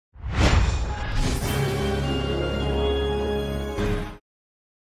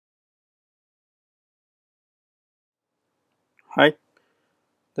Hi,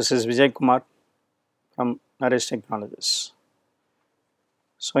 this is Vijay Kumar from Naresh Technologies.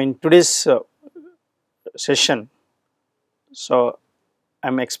 So in today's session,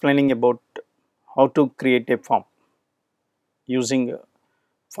 I'm explaining about how to create a form using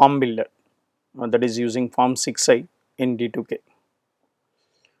form builder, that is using form 6i in D2K.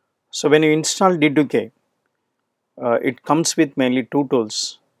 So when you install D2K, it comes with mainly two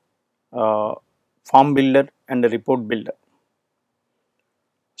tools, uh, form builder and a report builder.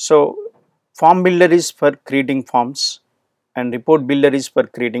 So form builder is for creating forms and report builder is for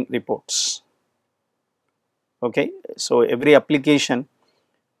creating reports. Okay, so every application,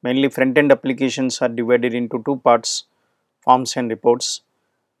 mainly front end applications, are divided into two parts, forms and reports,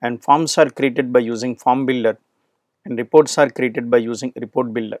 and forms are created by using form builder and reports are created by using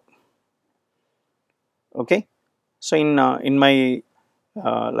report builder. Okay, so in my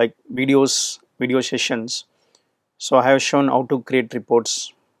like video sessions, so I have shown how to create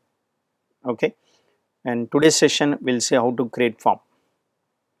reports. Okay, and today's session will see how to create form.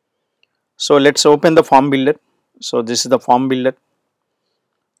 So let's open the form builder. So this is the form builder.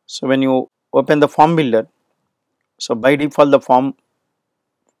 So when you open the form builder, so by default the form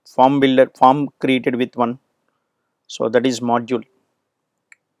created with one, so that is module,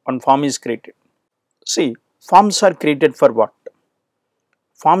 one form is created. See, forms are created for what?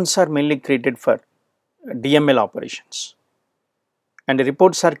 Forms are mainly created for DML operations and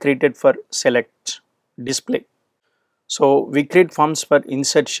reports are created for select, display. So we create forms for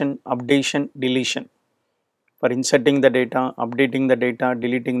insertion, updation, deletion. For inserting the data, updating the data,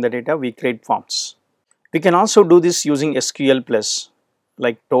 deleting the data, we create forms. We can also do this using SQL plus,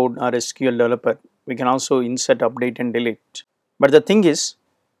 like Toad or SQL developer. We can also insert, update and delete. But the thing is,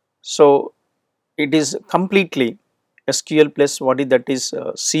 so it is completely SQL plus, what is that is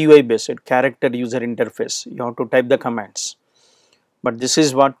CUI based, character user interface. You have to type the commands. But this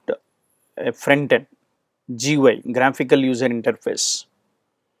is what a front end, GUI, graphical user interface.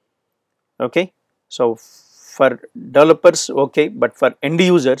 Okay, so for developers, okay, but for end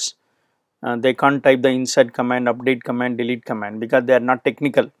users, they can't type the insert command, update command, delete command because they are not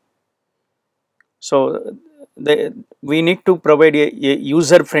technical. So we need to provide a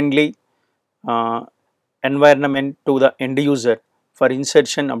user friendly environment to the end user for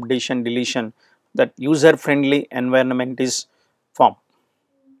insertion, updation, deletion. That user friendly environment is form.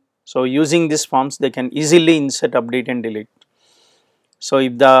 So using these forms, they can easily insert, update and delete. So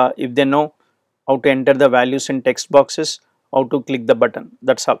if they know how to enter the values in text boxes, how to click the button,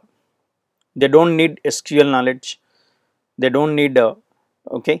 that's all. They don't need SQL knowledge, they don't need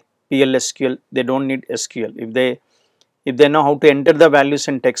okay, PLSQL, they don't need SQL. If they know how to enter the values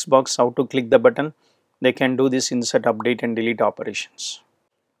in text box, how to click the button, they can do this insert, update and delete operations.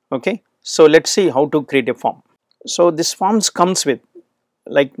 Okay, so let's see how to create a form. So this forms comes with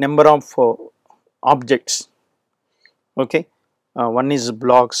like number of objects. Okay, one is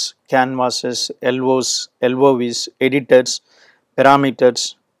blocks, canvases, LOVs, editors,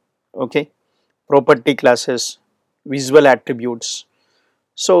 parameters, okay, property classes, visual attributes.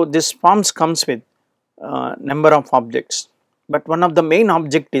 So this forms comes with number of objects, but one of the main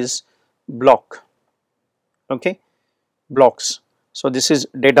object is block. Okay, blocks. So this is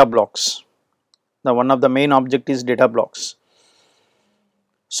data blocks. Now one of the main object is data blocks.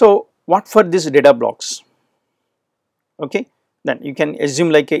 So what for this data blocks? Okay, then you can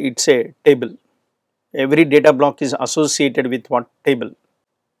assume like it's a table. Every data block is associated with what? Table.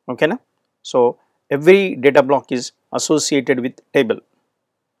 Okay, na? So every data block is associated with table.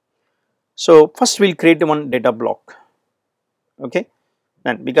 So first we'll create one data block. Okay,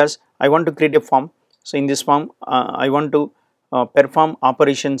 and because I want to create a form, so in this form I want to perform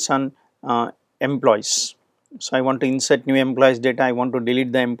operations on employees. So I want to insert new employees data, I want to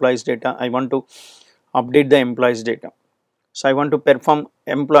delete the employees data, I want to update the employees data. So I want to perform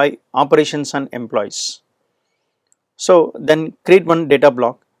employee operations on employees. So then create one data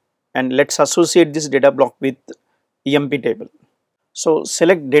block and let's associate this data block with EMP table. So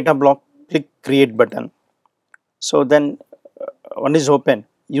select data block, click create button. So then one is open,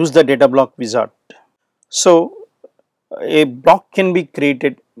 use the data block wizard. So a block can be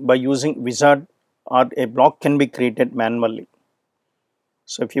created by using wizard or a block can be created manually.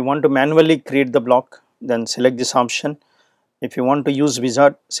 So if you want to manually create the block, then select this option. If you want to use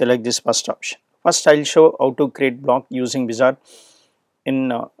wizard, select this first option. First I will show how to create block using wizard.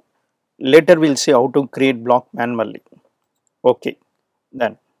 In later we will see how to create block manually. Okay,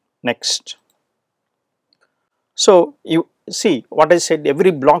 then next. So you see what I said,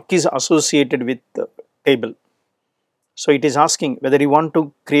 every block is associated with the table. So it is asking whether you want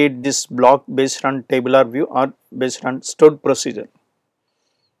to create this block based on tabular view or based on stored procedure.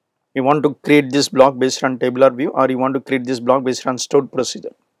 You want to create this block based on tabular view or you want to create this block based on stored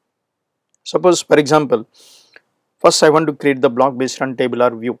procedure. Suppose for example, first I want to create the block based on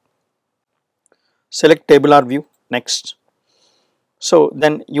tabular view. Select tabular view, next. So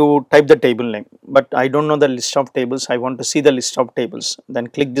then you type the table name, but I don't know the list of tables. I want to see the list of tables. Then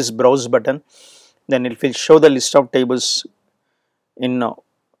click this browse button. Then it will show the list of tables in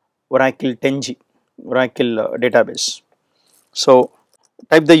Oracle 10G, Oracle database. So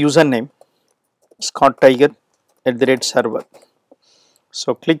type the username Scott Tiger @server.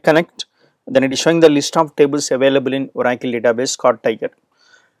 So click connect. Then it is showing the list of tables available in Oracle database Scott Tiger.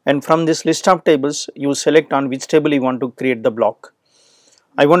 And from this list of tables, you select on which table you want to create the block.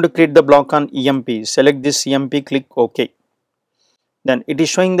 I want to create the block on EMP. Select this EMP, click OK. Then it is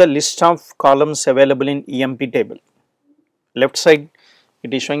showing the list of columns available in EMP table. Left side,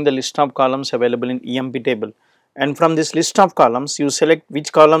 it is showing the list of columns available in EMP table. And from this list of columns, you select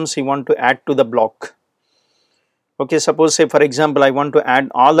which columns you want to add to the block. Okay, suppose say for example, I want to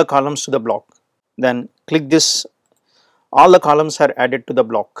add all the columns to the block. Then click this, all the columns are added to the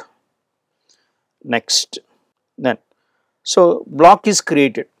block. Next. Then, so block is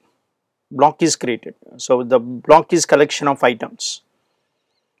created. Block is created. So the block is collection of items.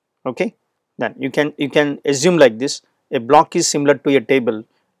 Okay. Then you can assume like this: a block is similar to a table,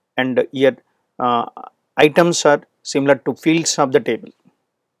 and here items are similar to fields of the table.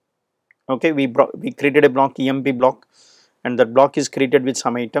 Okay, we created a block, EMP block, and that block is created with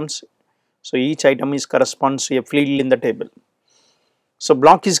some items. So each item is corresponds to a field in the table. So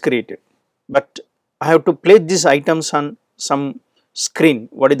block is created, but I have to place these items on some screen.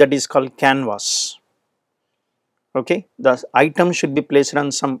 What is that is called canvas. Okay, the item should be placed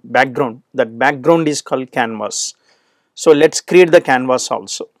on some background. That background is called canvas. So let's create the canvas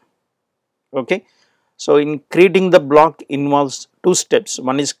also. Okay, so in creating the block involves two steps.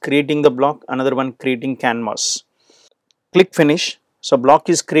 One is creating the block, another one creating canvas. Click finish. So block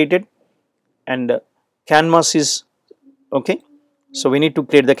is created and canvas is okay. So we need to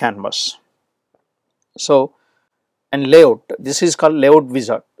create the canvas. So and layout, this is called layout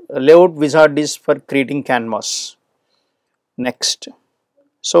wizard. Layout wizard is for creating canvas. Next.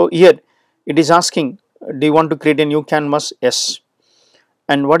 So here it is asking, do you want to create a new canvas? Yes.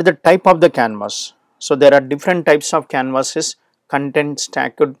 And what is the type of the canvas? So there are different types of canvases: content,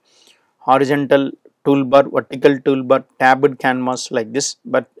 stacked, horizontal toolbar, vertical toolbar, tabbed canvas, like this.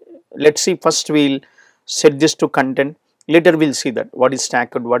 But let's see, first we will set this to content. Later we will see that what is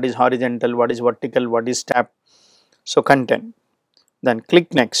stacked, what is horizontal, what is vertical, what is tabbed. So content. Then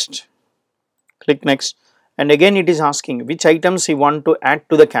click next. Click next. And again it is asking which items you want to add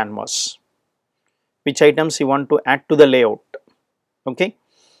to the canvas, which items you want to add to the layout. Okay.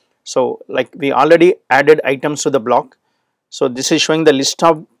 So like we already added items to the block. So this is showing the list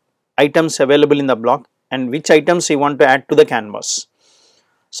of items available in the block and which items you want to add to the canvas.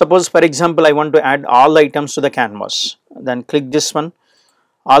 Suppose for example, I want to add all the items to the canvas. Then click this one.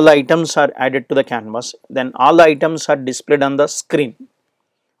 All the items are added to the canvas. Then all the items are displayed on the screen.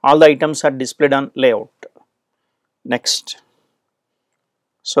 All the items are displayed on layout. Next.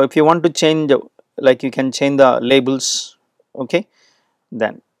 So if you want to change, like you can change the labels. Okay.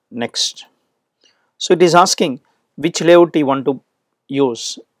 Then next. So it is asking which layout you want to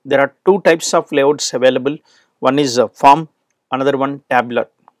use. There are two types of layouts available. One is a form, another one tabular.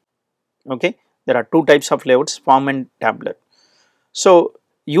 Okay. There are two types of layouts, form and tabular. So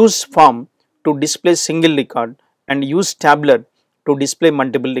use form to display single record and use tabular to display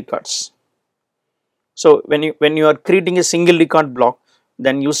multiple records. So when you are creating a single record block,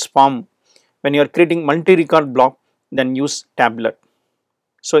 then use form. When you are creating multi-record block, then use tabular.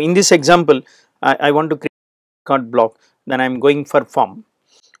 So in this example, I want to create a record block, then I am going for form.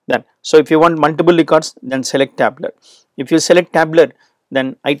 Then so if you want multiple records, then select tabular. If you select tabular,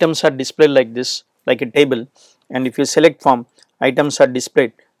 then items are displayed like this, like a table. And if you select form, items are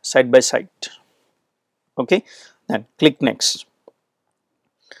displayed side by side. Okay, then click next.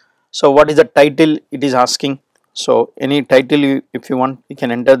 So what is the title it is asking? So any title if you want, you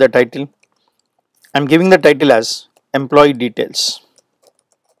can enter the title. I am giving the title as employee details.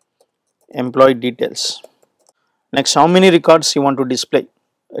 Employee details. Next, how many records you want to display?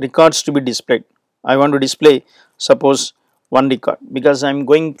 Records to be displayed. I want to display suppose one record because I am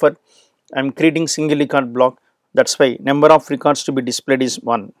creating single record block. That's why number of records to be displayed is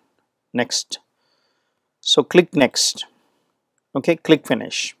 1. Next. So click next. Okay, click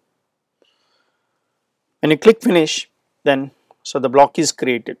finish. When you click finish, then so the block is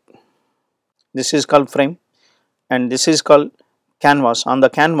created. This is called frame and this is called canvas. On the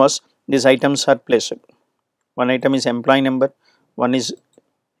canvas, these items are placed. One item is employee number, one is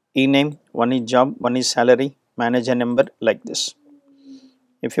e-name, one is job, one is salary, manager number, like this.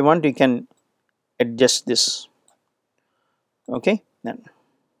 If you want, you can adjust this. Okay, then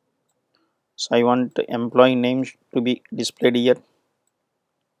so I want employee name to be displayed here.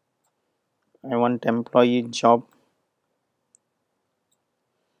 I want employee job.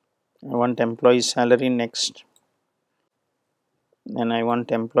 I want employee salary next. Then I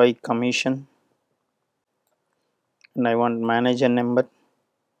want employee commission. And I want manager number.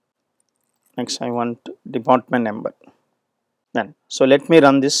 Next I want department number. Then so let me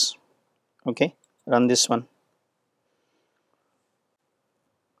run this. Okay, run this one.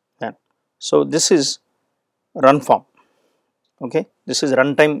 Then so this is run form. Okay, this is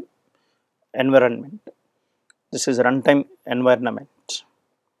runtime environment. This is runtime environment.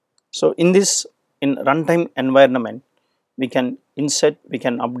 So in this, in runtime environment, we can insert, we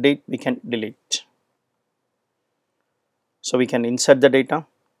can update, we can delete. So we can insert the data,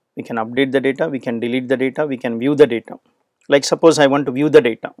 we can update the data, we can delete the data, we can view the data. Like suppose I want to view the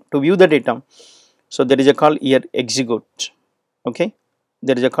data. To view the data, so there is a call here execute. Okay,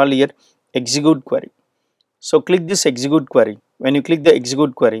 there is a call here execute query. So click this execute query. When you click the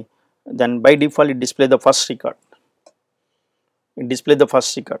execute query, then by default it displays the first record. It displays the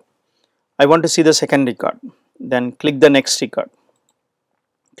first record. I want to see the second record. Then click the next record.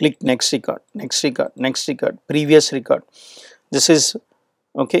 Click next record, next record, next record, previous record. This is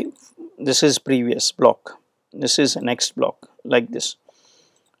okay. This is previous block. This is next block, like this.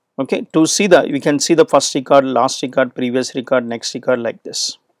 Okay, to see the, we can see the first record, last record, previous record, next record, like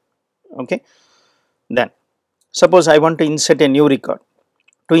this. Okay, then suppose I want to insert a new record.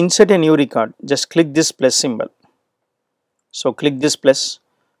 To insert a new record, just click this plus symbol. So click this plus.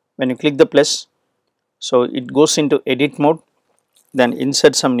 When you click the plus, so it goes into edit mode. Then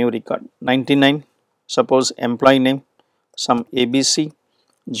insert some new record. 99. Suppose employee name, some ABC,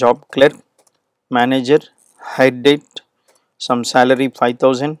 job clerk, manager, hire date, some salary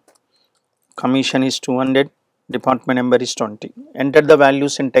 5000, commission is 200, department number is 20. Enter the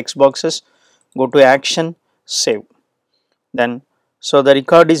values in text boxes. Go to action, save. Then so the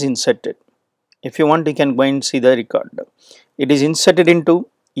record is inserted. If you want, you can go and see the record. It is inserted into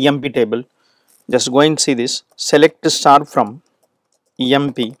EMP table. Just go and see this. Select star from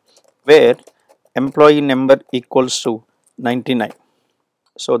EMP where employee number equals to 99.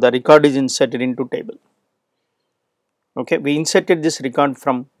 So the record is inserted into table. Okay, we inserted this record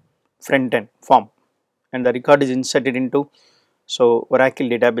from front end form, and the record is inserted into so Oracle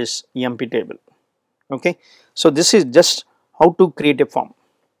database EMP table. Okay, so this is just how to create a form.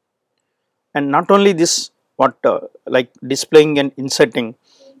 And not only this, what like displaying and inserting,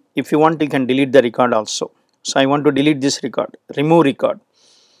 if you want, you can delete the record also. So I want to delete this record, remove record.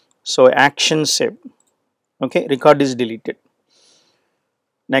 So action save. Okay, record is deleted.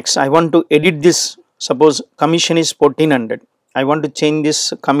 Next I want to edit this. Suppose commission is 1400. I want to change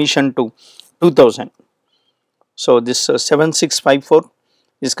this commission to 2000. So this 7654,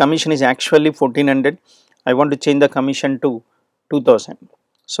 this commission is actually 1400. I want to change the commission to 2000.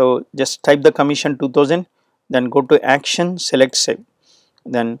 So just type the commission 2000, then go to action, select save.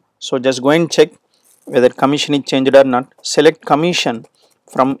 Then so just go and check whether commission is changed or not. Select commission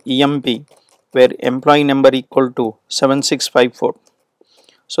from EMP where employee number equal to 7654.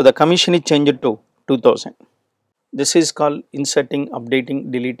 So the commission is changed to 2000. This is called inserting,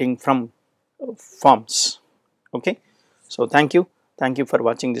 updating, deleting from forms. Okay, so thank you for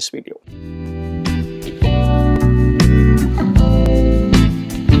watching this video.